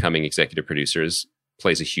Padma becoming executive producers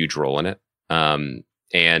plays a huge role in it.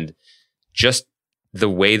 And just the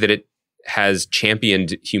way that it has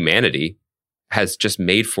championed humanity has just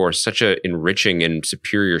made for such an enriching and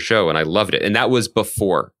superior show. And I loved it. And that was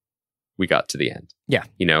before we got to the end. Yeah.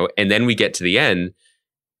 And then we get to the end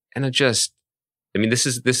and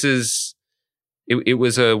it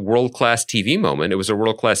was a world-class TV moment. It was a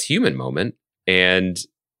world-class human moment. And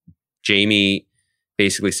Jamie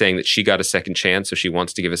basically saying that she got a second chance, so she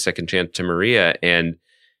wants to give a second chance to Maria. And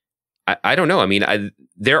I don't know.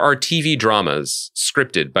 There are TV dramas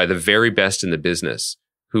scripted by the very best in the business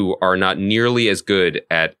who are not nearly as good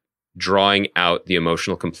at drawing out the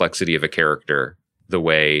emotional complexity of a character the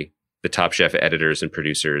way the Top Chef editors and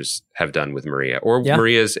producers have done with Maria.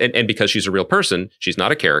 Maria's, and because she's a real person, she's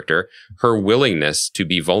not a character, her willingness to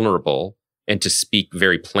be vulnerable and to speak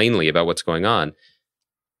very plainly about what's going on.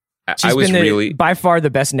 She's been by far the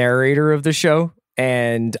best narrator of the show.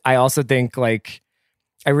 And I also think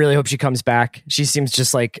I really hope she comes back. She seems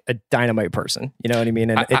just like a dynamite person. You know what I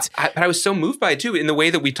mean? And I was so moved by it too, in the way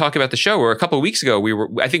that we talk about the show, where a couple of weeks ago,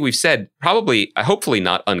 I think we've said hopefully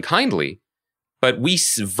not unkindly, but we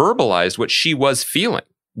verbalized what she was feeling,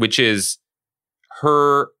 which is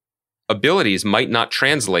her abilities might not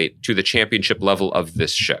translate to the championship level of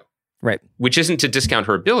this show. Right. Which isn't to discount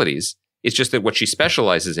her abilities. It's just that what she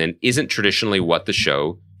specializes in isn't traditionally what the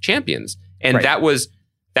show champions. And that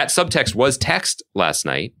subtext was text last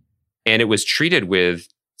night, and it was treated with,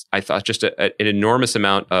 I thought, just an enormous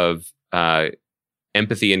amount of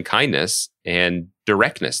empathy and kindness and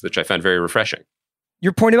directness, which I found very refreshing.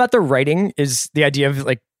 Your point about the writing is the idea of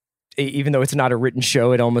even though it's not a written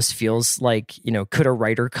show, it almost feels like, could a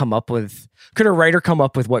writer come up with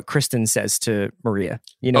what Kristen says to Maria?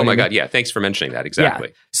 Oh my God. Yeah. Thanks for mentioning that. Exactly.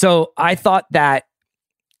 Yeah. So I thought that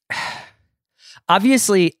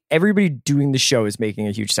obviously everybody doing the show is making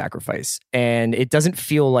a huge sacrifice, and it doesn't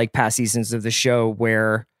feel like past seasons of the show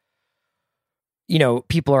where,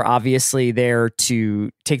 people are obviously there to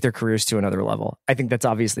take their careers to another level. I think that's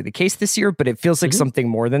obviously the case this year, but it feels like something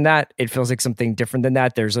more than that. It feels like something different than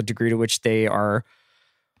that. There's a degree to which they are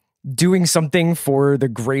doing something for the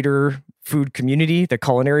greater food community, the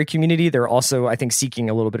culinary community. They're also, I think, seeking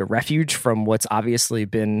a little bit of refuge from what's obviously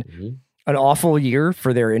been an awful year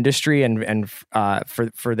for their industry and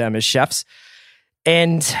for them as chefs.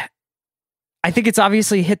 And I think it's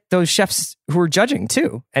obviously hit those chefs who are judging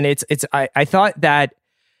too. And I thought that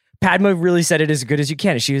Padma really said it as good as you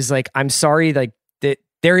can. She was like, I'm sorry, that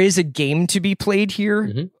there is a game to be played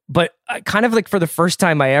here, but kind of for the first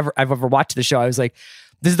time I've ever watched the show, I was like,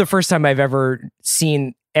 this is the first time I've ever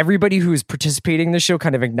seen everybody who's participating in the show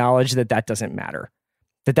kind of acknowledge that doesn't matter.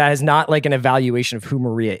 That is not an evaluation of who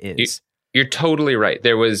Maria is. You're totally right.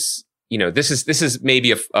 There was, this is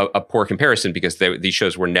maybe a poor comparison because these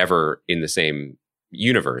shows were never in the same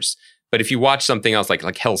universe. But if you watch something else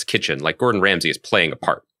like Hell's Kitchen, Gordon Ramsay is playing a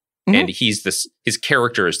part, and his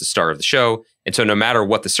character is the star of the show. And so no matter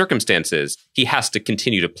what the circumstance is, he has to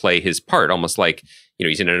continue to play his part, almost like,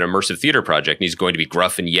 he's in an immersive theater project and he's going to be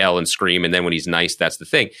gruff and yell and scream. And then when he's nice, that's the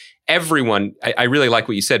thing. Everyone, I really like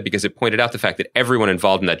what you said, because it pointed out the fact that everyone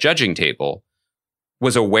involved in that judging table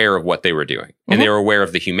was aware of what they were doing. And they were aware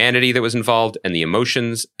of the humanity that was involved and the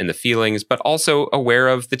emotions and the feelings, but also aware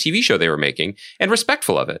of the TV show they were making and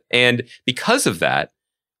respectful of it. And because of that,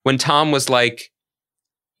 when Tom was like,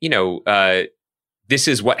 this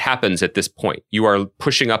is what happens at this point. You are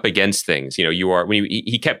pushing up against things. You are, when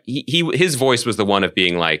his voice was the one of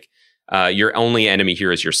being like, your only enemy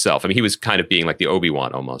here is yourself. I mean, he was kind of being like the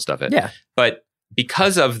Obi-Wan almost of it. Yeah. But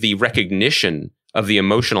because of the recognition of the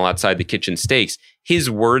emotional outside the kitchen stakes, his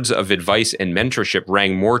words of advice and mentorship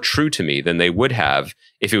rang more true to me than they would have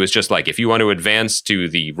if it was just like, if you want to advance to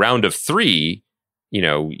the round of 3,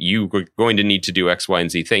 you're going to need to do X, Y,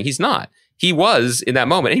 and Z thing. He's not. He was in that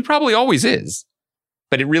moment, and he probably always is.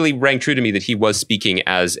 But it really rang true to me that he was speaking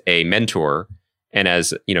as a mentor and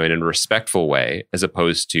as, in a respectful way, as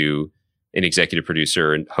opposed to an executive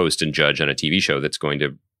producer and host and judge on a TV show that's going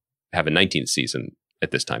to have a 19th season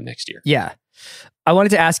at this time next year. Yeah. I wanted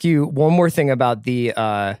to ask you one more thing about the...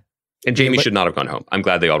 and Jamie should not have gone home. I'm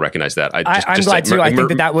glad they all recognize that. I'm glad too. I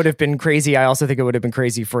think that would have been crazy. I also think it would have been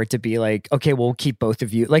crazy for it to be like, okay, we'll keep both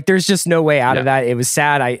of you. Like, there's just no way out of that. It was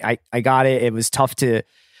sad. I got it. It was tough to...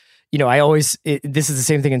 this is the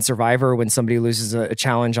same thing in Survivor when somebody loses a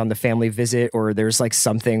challenge on the family visit, or there's like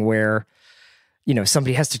something where,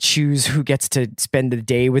 somebody has to choose who gets to spend the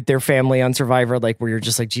day with their family on Survivor, like where you're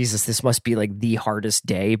just like, Jesus, this must be like the hardest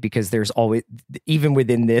day, because there's always, even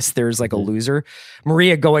within this, there's like a loser.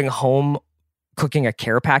 Maria going home, cooking a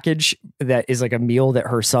care package that is like a meal that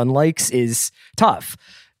her son likes is tough.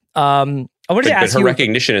 I wanted to ask her you,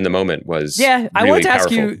 recognition in the moment was I wanted to ask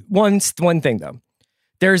powerful. you one thing though.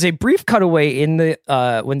 There's a brief cutaway in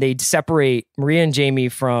the when they separate Maria and Jamie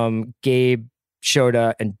from Gabe,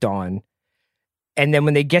 Shota, and Dawn. And then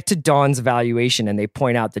when they get to Dawn's evaluation and they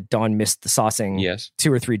point out that Dawn missed the saucing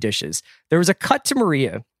 2 or 3 dishes, there was a cut to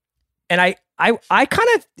Maria. And I kind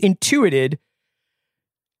of intuited,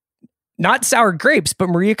 not sour grapes, but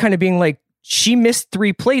Maria kind of being like, she missed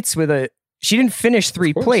 3 plates she didn't finish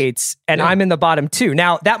 3 plates, and I'm in the bottom 2.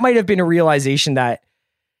 Now, that might have been a realization that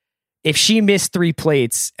if she missed 3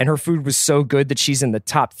 plates and her food was so good that she's in the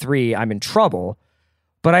top 3, I'm in trouble.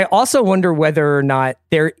 But I also wonder whether or not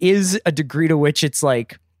there is a degree to which it's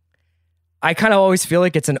like, I kind of always feel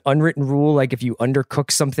like it's an unwritten rule. Like if you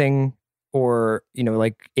undercook something, or,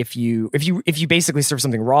 like if you basically serve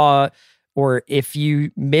something raw, or if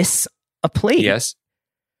you miss a plate. Yes.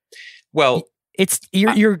 Well,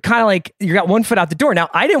 you're kind of like, you got one foot out the door. Now,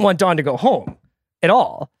 I didn't want Dawn to go home at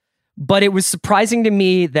all. But it was surprising to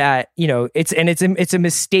me that, it's a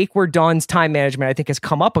mistake where Dawn's time management, I think, has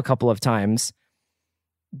come up a couple of times.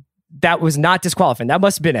 That was not disqualifying. That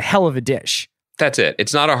must have been a hell of a dish. That's it.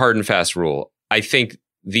 It's not a hard and fast rule. I think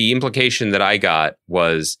the implication that I got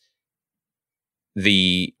was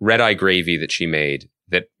the red eye gravy that she made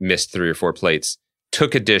that missed 3 or 4 plates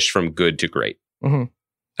took a dish from good to great. Mm-hmm.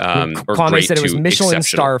 Or Kwame great said it was to Michelin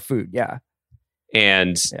star food. Yeah.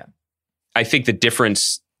 And I think the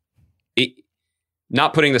difference,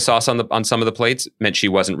 not putting the sauce on some of the plates meant she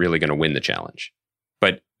wasn't really going to win the challenge.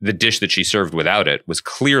 But the dish that she served without it was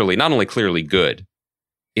not only clearly good,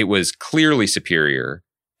 it was clearly superior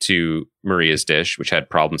to Maria's dish, which had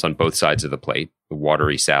problems on both sides of the plate. The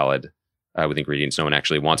watery salad with ingredients no one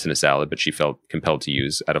actually wants in a salad, but she felt compelled to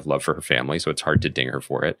use out of love for her family. So it's hard to ding her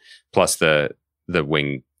for it. Plus the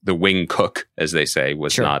wing cook, as they say,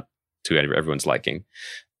 was not to everyone's liking.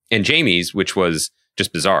 And Jamie's, which was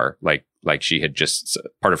just bizarre, like she had just,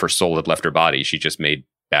 part of her soul had left her body. She just made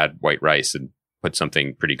bad white rice and put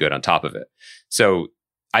something pretty good on top of it. So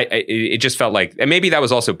it just felt like, and maybe that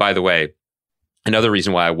was also, by the way, another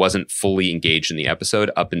reason why I wasn't fully engaged in the episode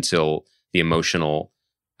up until the emotional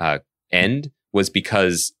end, was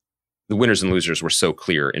because the winners and losers were so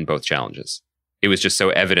clear in both challenges. It was just so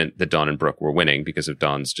evident that Dawn and Brooke were winning because of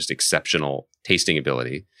Dawn's just exceptional tasting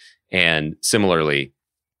ability. And similarly,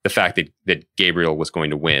 the fact that Gabriel was going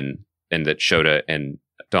to win and that Shota and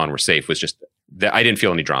Dawn were safe was just, that I didn't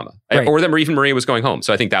feel any drama, or that even Maria was going home.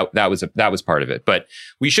 So I think that was part of it. But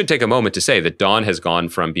we should take a moment to say that Dawn has gone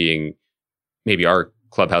from being maybe our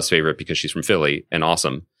clubhouse favorite because she's from Philly and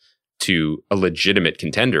awesome, to a legitimate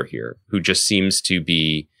contender here, who just seems to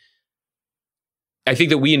be. I think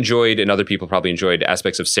that we enjoyed, and other people probably enjoyed,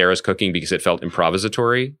 aspects of Sarah's cooking because it felt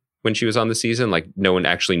improvisatory when she was on the season. Like no one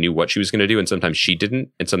actually knew what she was going to do, and sometimes she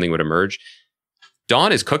didn't, and something would emerge.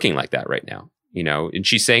 Dawn is cooking like that right now. And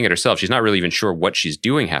she's saying it herself. She's not really even sure what she's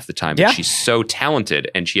doing half the time, but she's so talented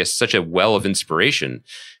and she has such a well of inspiration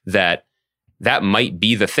that might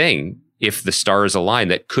be the thing, if the stars align,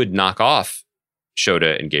 that could knock off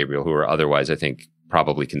Shota and Gabriel, who are otherwise, I think,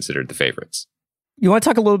 probably considered the favorites. You want to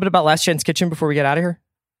talk a little bit about Last Chance Kitchen before we get out of here?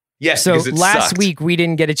 Yes. So last week we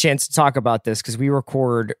didn't get a chance to talk about this because we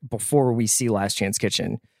record before we see Last Chance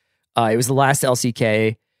Kitchen. It was the last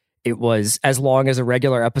LCK. It was as long as a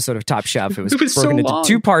regular episode of Top Chef. It was broken into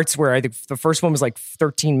 2 parts, where I think the first one was like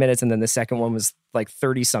 13 minutes and then the second one was like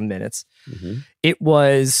 30 some minutes. Mm-hmm. It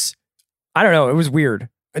was, I don't know, it was weird.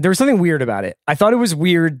 There was something weird about it. I thought it was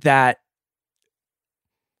weird that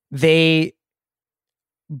they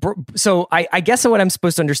so I guess what I'm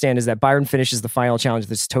supposed to understand is that Byron finishes the final challenge of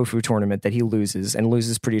this tofu tournament that he loses and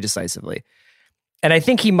loses pretty decisively. And I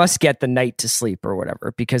think he must get the night to sleep or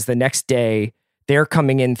whatever, because the next day they're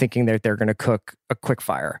coming in thinking that they're going to cook a quick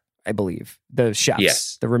fire, I believe. The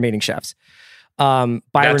chefs, the remaining chefs. Byron,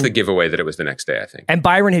 that's the giveaway that it was the next day, I think. And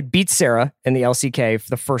Byron had beat Sarah in the LCK for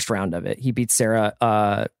the first round of it. He beat Sarah,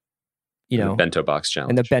 in the bento box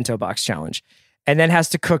challenge. In the bento box challenge. And then has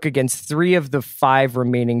to cook against 3 of the 5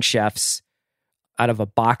 remaining chefs out of a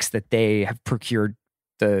box that they have procured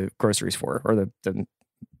the groceries for, or the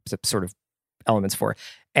sort of elements for.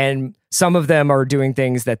 And some of them are doing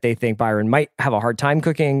things that they think Byron might have a hard time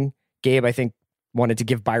cooking. Gabe, I think, wanted to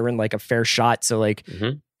give Byron like a fair shot. So like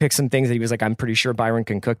pick some things that he was like, I'm pretty sure Byron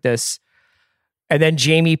can cook this. And then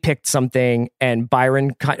Jamie picked something and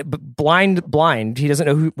Byron kind of blind. He doesn't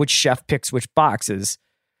know which chef picks which boxes.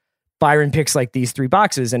 Byron picks like these 3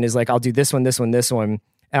 boxes and is like, I'll do this one, and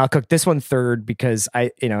I'll cook this one third because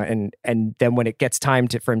and then when it gets time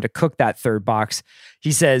for him to cook that third box,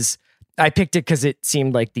 he says, I picked it because it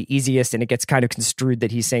seemed like the easiest, and it gets kind of construed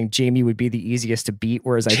that he's saying Jamie would be the easiest to beat,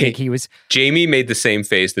 whereas I think he was... Jamie made the same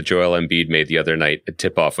face that Joel Embiid made the other night at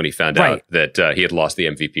tip-off when he found out that he had lost the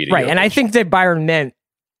MVP to Right, Jokic. And I think that Byron meant,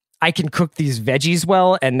 I can cook these veggies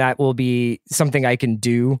well, and that will be something I can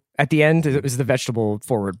do at the end. It was the vegetable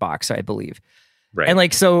forward box, I believe. Right. And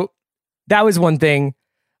like, so that was one thing.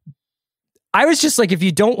 I was just like, if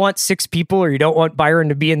you don't want 6 people or you don't want Byron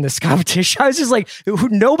to be in this competition, I was just like,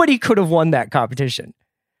 nobody could have won that competition.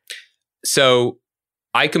 So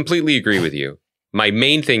I completely agree with you. My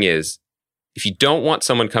main thing is, if you don't want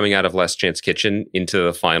someone coming out of Last Chance Kitchen into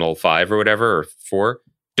the final 5 or whatever, or 4,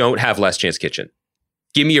 don't have Last Chance Kitchen.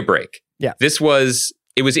 Give me a break. Yeah.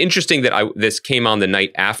 It was interesting that this came on the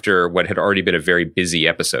night after what had already been a very busy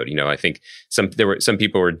episode. I think some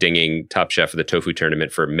people were dinging Top Chef of the Tofu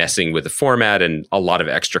Tournament for messing with the format and a lot of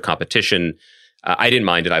extra competition. I didn't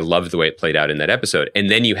mind it. I loved the way it played out in that episode. And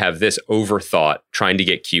then you have this overthought, trying to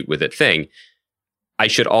get cute with it thing. I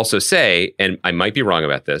should also say, and I might be wrong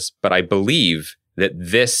about this, but I believe that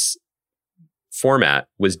this format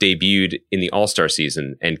was debuted in the All-Star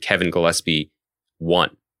season and Kevin Gillespie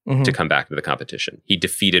won to come back to the competition. He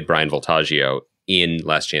defeated Brian Voltaggio in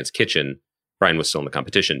Last Chance Kitchen. Brian was still in the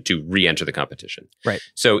competition to re-enter the competition. Right.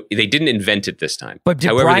 So they didn't invent it this time. But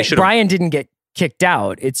Brian didn't get kicked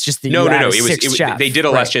out. It's just that no. Chefs. They did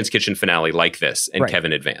a Last Chance Kitchen finale like this, and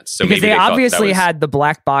Kevin advanced. So because maybe they obviously had the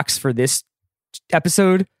black box for this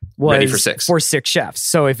episode was ready for 6 chefs.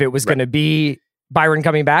 So if it was going to be Byron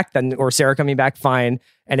coming back, then or Sarah coming back, fine.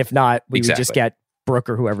 And if not, we would just get Brooke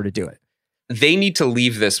or whoever to do it. They need to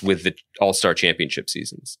leave this with the All-Star Championship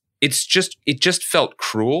seasons. It just felt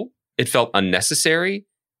cruel. It felt unnecessary.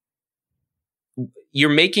 You're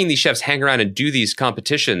making these chefs hang around and do these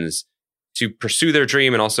competitions to pursue their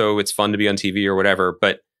dream, and also it's fun to be on TV or whatever,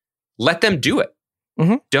 but let them do it.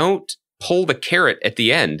 Don't pull the carrot at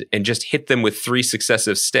the end and just hit them with 3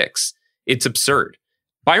 successive sticks. It's absurd.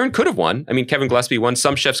 Byron could have won. I mean, Kevin Gillespie won.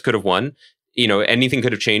 Some chefs could have won. Anything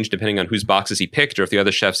could have changed depending on whose boxes he picked or if the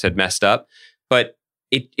other chefs had messed up. But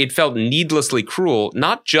it felt needlessly cruel,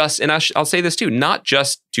 not just, and I'll say this too, not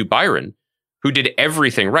just to Byron, who did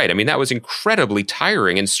everything right. I mean, that was incredibly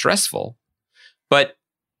tiring and stressful, but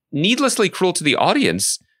needlessly cruel to the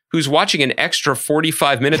audience who's watching an extra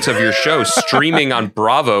 45 minutes of your show streaming on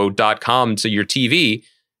bravo.com to your TV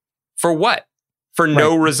for what? For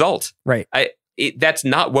no result. Right. That's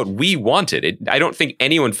not what we wanted. I don't think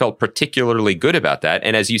anyone felt particularly good about that.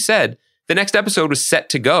 And as you said, the next episode was set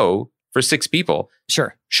to go for 6 people.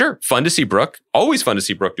 Sure. Fun to see Brooke. Always fun to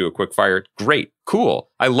see Brooke do a quick fire. Great. Cool.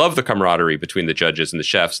 I love the camaraderie between the judges and the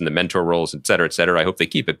chefs and the mentor roles, et cetera, et cetera. I hope they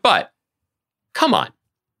keep it. But come on.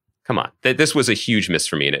 This was a huge miss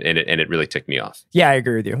for me, and it really ticked me off. Yeah, I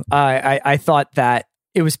agree with you. I thought that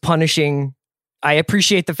it was punishing. I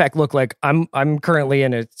appreciate the fact, look, like I'm currently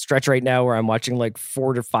in a stretch right now where I'm watching like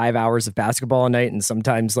 4 to 5 hours of basketball a night. And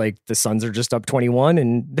sometimes like the Suns are just up 21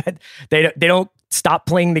 and they don't stop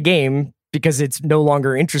playing the game because it's no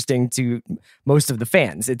longer interesting to most of the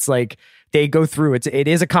fans. It's like they go through it. It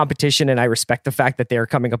is a competition, and I respect the fact that they are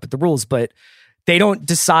coming up with the rules, but they don't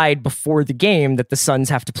decide before the game that the Suns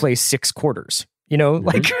have to play 6 quarters.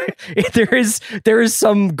 Like there is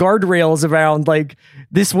some guardrails around like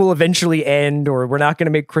this will eventually end, or we're not going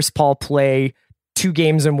to make Chris Paul play 2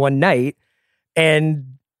 games in one night.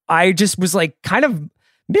 And I just was like kind of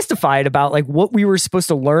mystified about like what we were supposed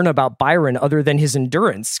to learn about Byron other than his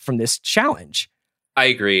endurance from this challenge. I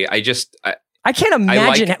agree. I can't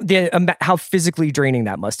imagine how physically draining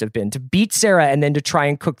that must have been to beat Sarah and then to try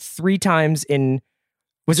and cook 3 times in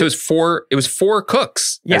It was four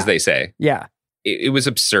cooks, as they say. Yeah. It was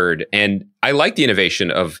absurd. And I like the innovation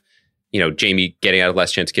of, Jamie getting out of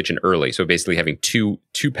Last Chance Kitchen early. So basically having two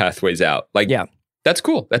pathways out. That's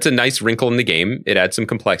cool. That's a nice wrinkle in the game. It adds some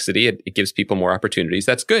complexity. It gives people more opportunities.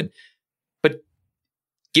 That's good. But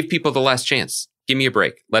give people the last chance. Give me a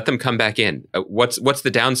break. Let them come back in. What's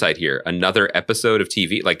the downside here? Another episode of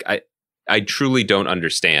TV? Like, I truly don't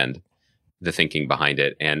understand the thinking behind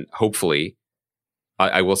it. And hopefully,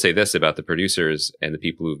 I will say this about the producers and the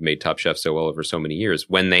people who've made Top Chef so well over so many years.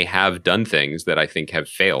 When they have done things that I think have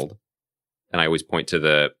failed, and I always point to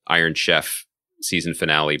the Iron Chef season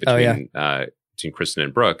finale between Kristen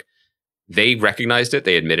and Brooke, they recognized it,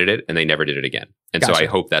 they admitted it, and they never did it again. And so I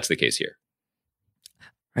hope that's the case here.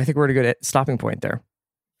 I think we're at a good stopping point there.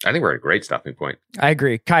 I think we're at a great stopping point. I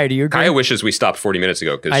agree. Kaya, do you agree? Kaya wishes we stopped 40 minutes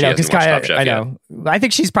ago because she hasn't watched Top Chef yet. I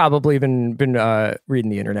think she's probably been reading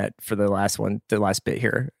the internet for the last bit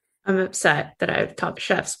here. I'm upset that I have Top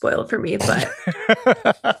Chef spoiled for me, but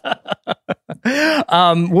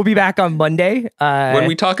we'll be back on Monday. When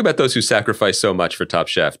we talk about those who sacrifice so much for Top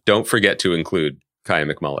Chef, don't forget to include Kaya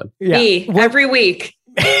McMullen. Yeah. Me, every week.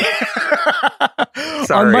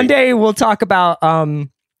 On Monday, we'll talk about.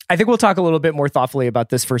 I think we'll talk a little bit more thoughtfully about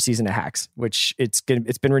this first season of Hacks, which it's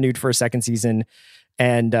been renewed for a second season,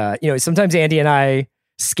 and sometimes Andy and I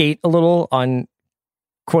skate a little on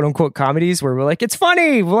quote unquote comedies where we're like, it's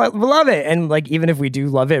funny, we'll love it, and like even if we do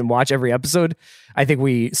love it and watch every episode, I think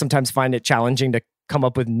we sometimes find it challenging to come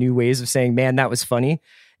up with new ways of saying, man, that was funny.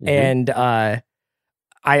 And I'm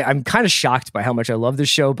kind of shocked by how much I love this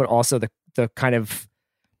show, but also the kind of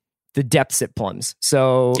the depths it plumbs.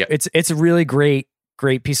 So it's a really great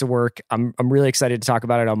piece of work. I'm really excited to talk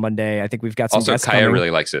about it on Monday. I think we've got some also guests Kaya coming.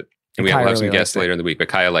 really likes it, and we'll have some guests later in the week, but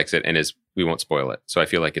Kaya likes it, and we won't spoil it. So I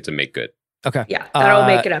feel like it's a make good. Okay. Yeah, that'll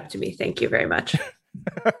make it up to me. Thank you very much.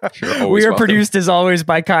 We are produced as always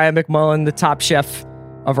by Kaya McMullen, the Top Chef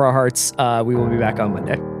of our hearts. We will be back on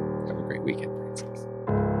Monday. Have a great weekend.